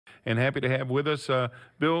and happy to have with us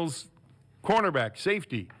Bills cornerback,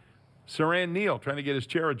 safety, Siran Neal, trying to get his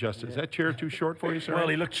chair adjusted. Is that chair too short for you, Siran? Well,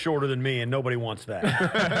 he looked shorter than me, and nobody wants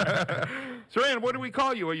that. Siran, what do we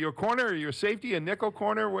call you? Are you a corner? Are you a safety? A nickel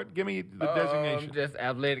corner? What? Give me the designation. Just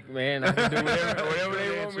athletic, man. I can do whatever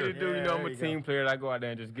they want me to do. You know, I'm a team player. I go out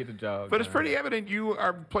there and just get the job. But it's pretty evident you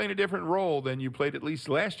are playing a different role than you played at least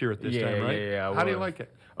last year at this time, right? Yeah. How do you like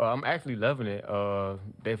it? I'm actually loving it.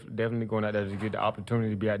 Definitely going out there to get the opportunity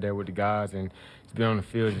to be out there with the guys and to be on the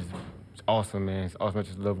field. It's awesome, man. It's awesome. I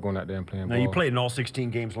just love going out there and playing ball. Now, you played in all 16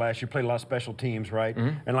 games last year. You played a lot of special teams, right?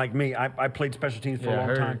 Mm-hmm. And like me, I played special teams for a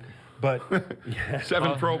long time. But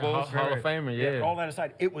 7 Pro Bowls. Hall of Famer, yeah. All that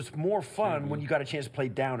aside, it was more fun when you got a chance to play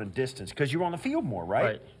down and distance because you were on the field more,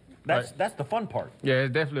 right? That's the fun part. Yeah,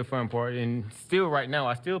 it's definitely a fun part. And still right now,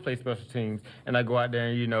 I still play special teams. And I go out there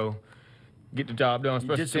and, you know, get the job done on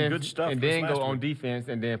special teams. You did some good stuff. And then go on defense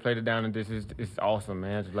and then play the down and distance. It's awesome,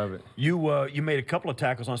 man. I just love it. You made a couple of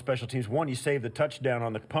tackles on special teams. One, you saved the touchdown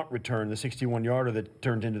on the punt return, the 61-yarder that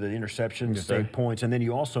turned into the interception, saved points. And then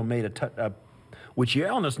you also made which you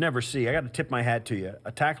almost never see. I got to tip my hat to you.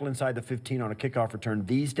 A tackle inside the 15 on a kickoff return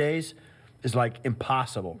these days is like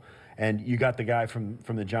impossible. And you got the guy from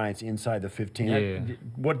the Giants inside the 15. Yeah.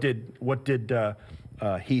 What did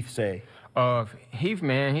Heath say? Heath,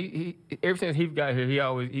 man, he ever since Heath got here,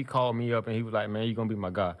 he called me up and he was like, man, you're going to be my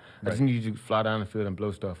guy. I just need you to fly down the field and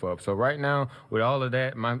blow stuff up. So right now, with all of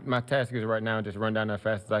that, my task is right now just run down there as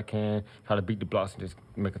fast as I can, try to beat the blocks and just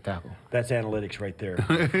make a tackle. That's analytics right there.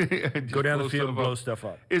 Go down the field and blow stuff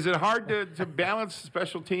up. Is it hard to balance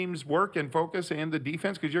special teams work and focus and the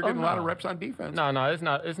defense? Because you're getting a lot of reps on defense. No, it's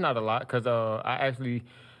not a lot because I actually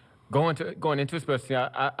going into special teams,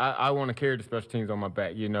 I want to carry the special teams on my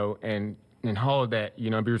back, you know, and haul that, you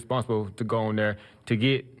know, be responsible to go on there to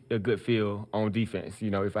get a good feel on defense. You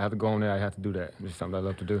know, if I have to go on there, I have to do that. It's something I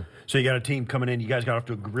love to do. So you got a team coming in. You guys got off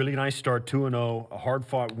to a really nice start, 2-0, a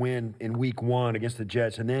hard-fought win in week 1 against the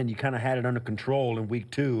Jets, and then you kind of had it under control in week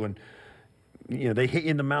 2, and you know they hit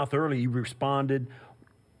you in the mouth early. You responded.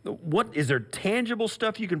 What is there tangible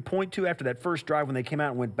stuff you can point to after that first drive when they came out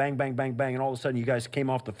and went bang, bang, bang, bang, and all of a sudden you guys came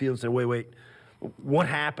off the field and said, wait, what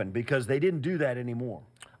happened? Because they didn't do that anymore.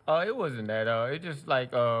 It wasn't that. It just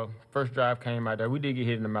like first drive came out there. We did get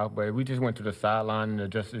hit in the mouth, but we just went to the sideline and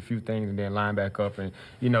adjusted a few things and then lined back up. And,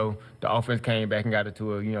 you know, the offense came back and got it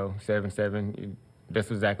to a, 7-7.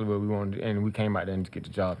 That's exactly what we wanted. And we came out there and just get the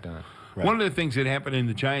job done. Right. One of the things that happened in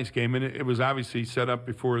the Giants game, and it was obviously set up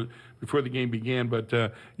before the game began, but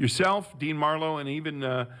yourself, Dean Marlowe, and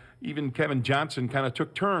even Kevin Johnson kind of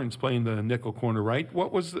took turns playing the nickel corner, right?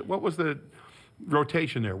 What was the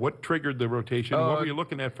rotation there? What triggered the rotation? What were you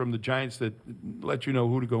looking at from the Giants that let you know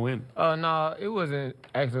who to go in? No, it wasn't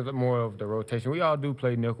actually more of the rotation. We all do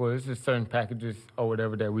play nickel. It's just certain packages or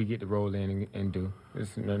whatever that we get to roll in and do.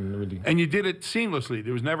 It's nothing really. And you did it seamlessly.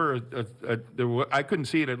 There was never I couldn't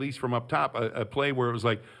see it, at least from up top, a play where it was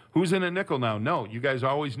like, who's in a nickel now? No, you guys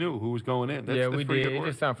always knew who was going in. That's we did. It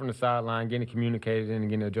just sounded from the sideline, getting it communicated and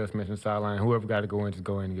getting the adjustments from the sideline. Whoever got to go in, just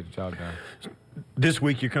go in and get the job done. This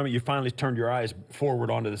week you finally turned your eyes forward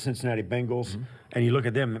onto the Cincinnati Bengals, and you look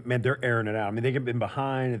at them, man, they're airing it out. I mean, they've been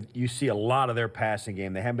behind. You see a lot of their passing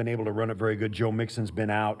game. They haven't been able to run it very good. Joe Mixon's been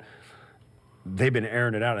out. They've been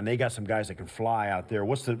airing it out, and they got some guys that can fly out there.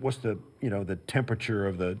 What's the temperature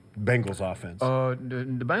of the Bengals offense?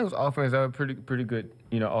 The Bengals offense are pretty good,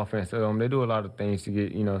 offense. They do a lot of things to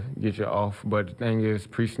get you off, but the thing is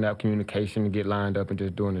pre-snap communication to get lined up and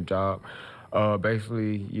just doing the job.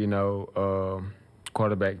 Basically,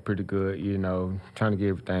 quarterback pretty good, trying to get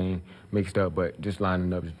everything mixed up, but just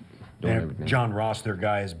lining up. And John Ross, their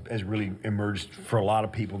guy, has really emerged for a lot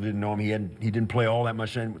of people. Didn't know him. He didn't play all that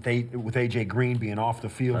much. And with A.J. Green being off the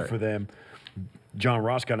field for them, John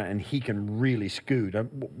Ross and he can really scoot.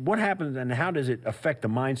 What happens and how does it affect the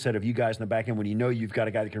mindset of you guys in the back end when you know you've got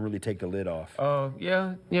a guy that can really take the lid off?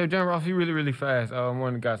 John Ross, he's really, really fast. One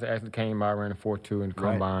of the guys that actually came out, ran a 4.2 in the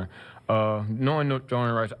combine. Knowing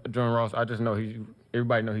John Ross, I just know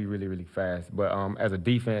everybody knows he's really, really fast. But as a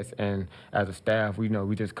defense and as a staff, we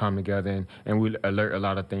just come together and we alert a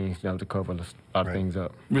lot of things, to cover a lot of things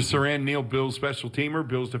up. Mr. Siran Neal, Bills special teamer,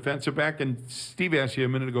 Bills defensive back. And Steve asked you a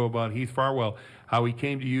minute ago about Heath Farwell, how he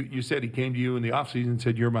came to you. You said he came to you in the offseason and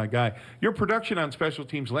said, you're my guy. Your production on special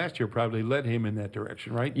teams last year probably led him in that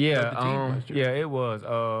direction, right? Yeah, it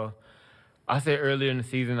was. I said earlier in the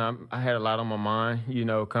season, I had a lot on my mind,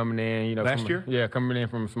 coming in. Last year? Yeah, coming in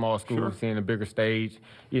from a small school, seeing a bigger stage.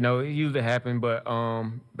 It usually happens, but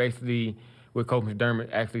basically with Coach McDermott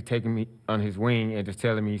actually taking me on his wing and just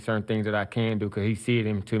telling me certain things that I can do because he said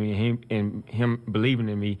them to me, and him believing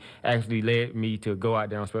in me actually led me to go out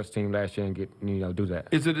there on special team last year and get, do that.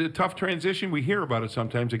 Is it a tough transition? We hear about it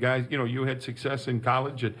sometimes. The guys, you had success in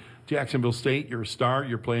college at Jacksonville State. You're a star.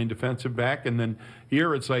 You're playing defensive back. And then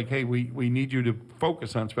here it's like, hey, we need you to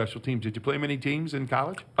focus on special teams. Did you play many teams in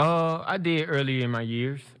college? I did early in my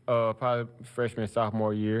years, probably freshman,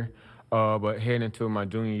 sophomore year. But heading into my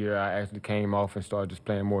junior year, I actually came off and started just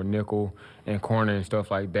playing more nickel and corner and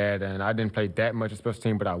stuff like that. And I didn't play that much of special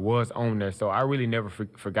team, but I was on there. So I really never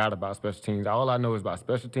forgot about special teams. All I know is about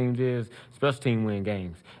special teams is special team win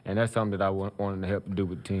games. And that's something that I wanted to help do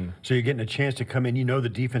with the team. So you're getting a chance to come in. You know the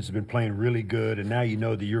defense has been playing really good, and now you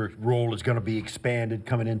know that your role is going to be expanded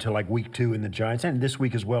coming into like week 2 in the Giants and this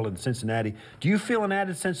week as well in Cincinnati. Do you feel an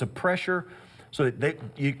added sense of pressure? So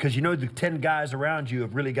because the 10 guys around you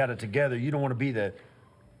have really got it together, you don't want to be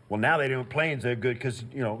now they don't play as good because,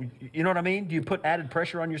 you know what I mean? Do you put added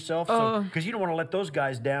pressure on yourself? Because you don't want to let those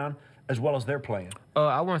guys down as well as they're playing.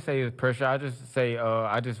 I wouldn't say it's pressure. I just say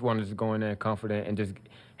I just wanted to go in there confident and just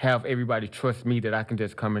have everybody trust me that I can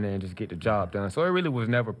just come in there and just get the job done. So it really was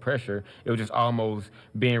never pressure. It was just almost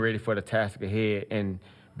being ready for the task ahead and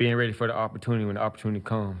being ready for the opportunity when the opportunity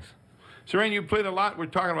comes. Siran, you played a lot. We're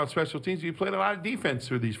talking about special teams. You played a lot of defense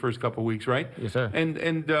through these first couple of weeks, right? Yes, sir.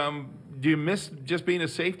 And do you miss just being a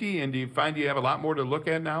safety? And do you find you have a lot more to look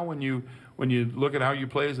at now when you look at how you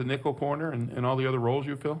play as a nickel corner and all the other roles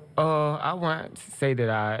you fill? I won't say that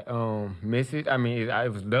I miss it. I mean,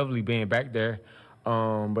 it was lovely being back there.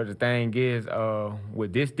 But the thing is,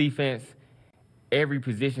 with this defense, every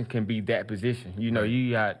position can be that position.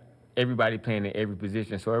 You got everybody playing in every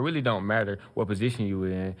position. So it really don't matter what position you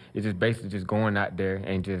in. It's just basically just going out there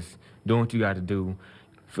and just doing what you got to do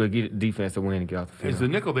for get defense to win and get off the field. As the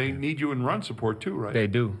nickel, they need you in run support too, right? They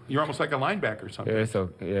do. You're almost like a linebacker or something. Yeah, it's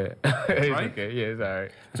okay. Yeah. It's right? okay. Yeah, it's all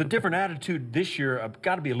right. It's a different attitude this year.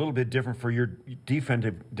 Got to be a little bit different for your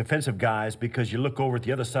defensive guys because you look over at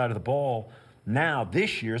the other side of the ball now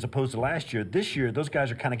this year as opposed to last year. This year, those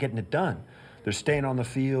guys are kind of getting it done. They're staying on the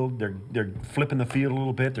field. They're flipping the field a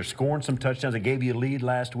little bit. They're scoring some touchdowns. They gave you a lead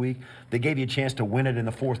last week. They gave you a chance to win it in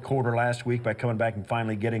the fourth quarter last week by coming back and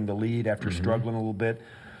finally getting the lead after struggling a little bit.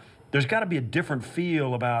 There's got to be a different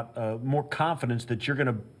feel about more confidence that you're going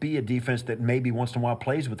to be a defense that maybe once in a while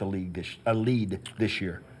plays with a lead this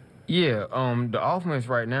year. Yeah, the offense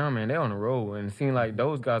right now, man, they're on the road, and it seems like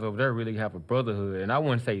those guys over there really have a brotherhood. And I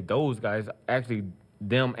wouldn't say those guys, actually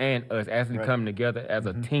them and us actually coming together as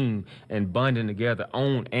a team and bonding together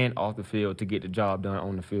on and off the field to get the job done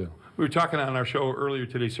on the field. We were talking on our show earlier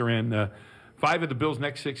today, Siran. 5 of the Bills'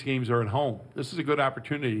 next 6 games are at home. This is a good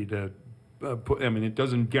opportunity to it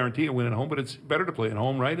doesn't guarantee a win at home, but it's better to play at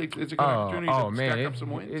home, right? It's a good opportunity to stack up some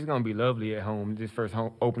wins. It's going to be lovely at home. This first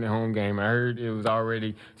opening home game, I heard it was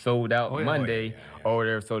already sold out Monday over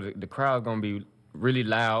there, so the crowd's going to be really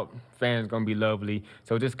loud. Fans going to be lovely.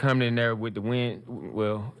 So just coming in there with the win,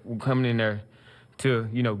 we're coming in there to,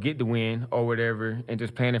 get the win or whatever, and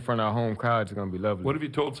just playing in front of our home crowd is going to be lovely. What have you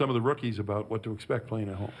told some of the rookies about what to expect playing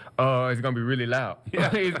at home? It's going to be really loud.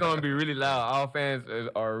 Yeah. It's going to be really loud. All fans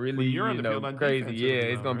are really, you're on the field on crazy. Defense, yeah,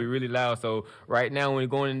 it's going to be really loud. So right now when we're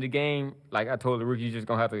going into the game, like I told the rookies, you're just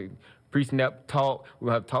going to have to pre-snap talk.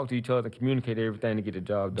 We'll have to talk to each other, communicate everything to get the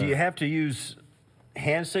job done. Do you have to use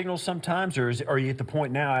hand signals sometimes, or are you at the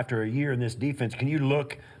point now after a year in this defense, can you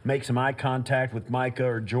make some eye contact with Micah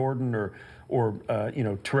or Jordan or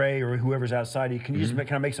Trey or whoever's outside you? Can you just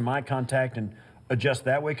make some eye contact and adjust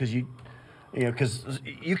that way? Because because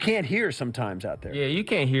you can't hear sometimes out there. Yeah, you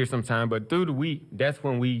can't hear sometimes, but through the week, that's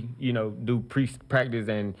when we, do pre-practice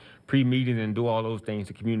and pre-meetings and do all those things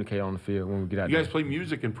to communicate on the field when we get out there. You guys play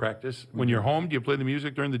music in practice. When you're home, do you play the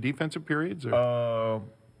music during the defensive periods? Or?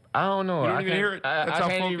 I don't know. You don't even hear it? I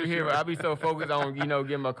can't even hear it. I be so focused on,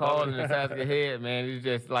 getting my call in the task ahead, man. It's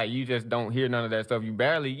just like you just don't hear none of that stuff.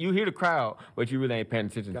 You hear the crowd, but you really ain't paying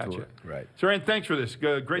attention to it. Right. Siran, thanks for this.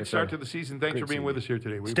 Great start to the season. Thanks for being with us here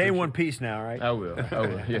today. Stay in one piece now, right? I will.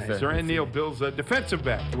 Yes, sir. Siran Neal, Bills defensive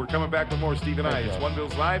back. We're coming back with more Steve and I. It's One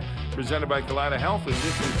Bills Live, presented by Kaleida Health, and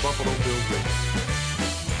this is Buffalo Bills Radio.